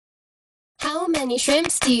How many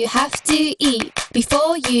shrimps do you have to eat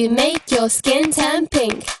before you make your skin turn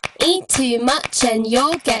pink? Eat too much and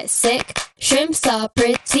you'll get sick. Shrimps are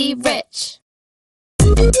pretty rich.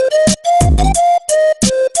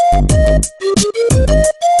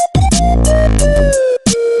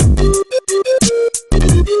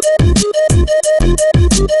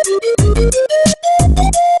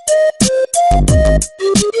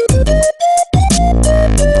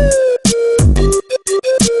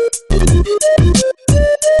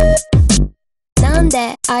なん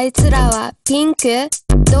であいつらはピンク？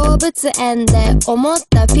動物園で思っ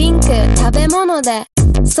たピンク食べ物で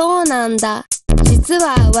そうなんだ実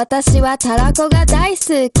は私はたらこが大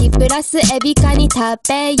好きプラスエビカニ食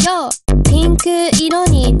べようピンク色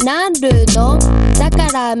になるのだか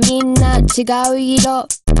らみんな違う色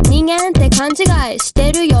人間って勘違いし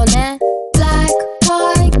てるよね Black,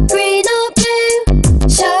 white, green or blue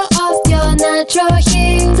Show off your natural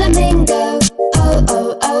hue Flamingo Oh,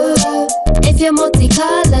 oh, oh, oh If you're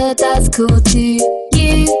multicolored, that's cool too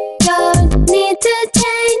You don't need to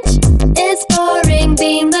change It's boring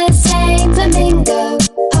being the same Flamingo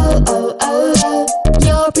Oh, oh, oh, oh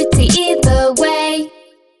You're pretty either way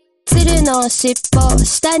鶴の尻尾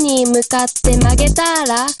下に向かって曲げた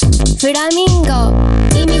らフラミンゴ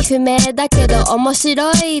意味不明だけど面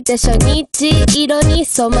白いでしょ虹色に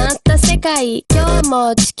染まった世界今日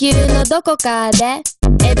も地球のどこかで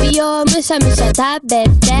エビをむしゃむしゃ食べて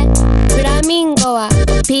フラミンゴは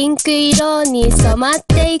ピンク色に染まっ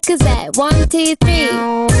ていくぜ One, two, three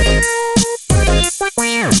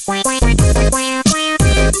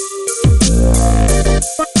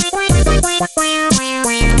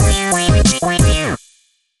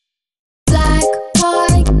Black,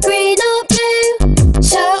 white, green or blue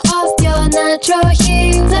Show off your natural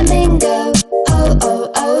hue Flamingo Oh,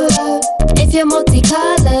 oh, oh, oh If you're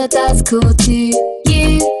multicolored, that's cool too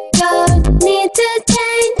You don't need to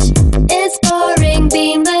change It's boring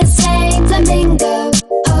being the same Flamingo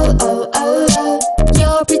Oh, oh, oh, oh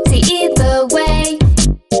You're pretty either way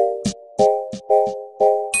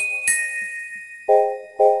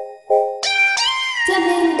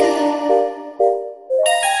Flamingo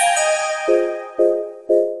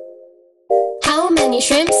How many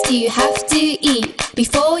shrimps do you have to eat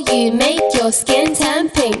before you make your skin turn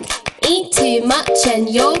pink? Eat too much and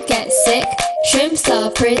you'll get sick. Shrimps are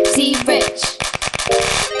pretty rich.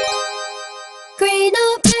 Green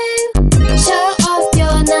or blue, show off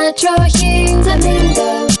your natural hue.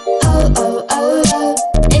 Flamingo, oh, oh, oh, oh.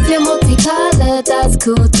 If you're multicolored, that's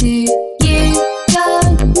cool too.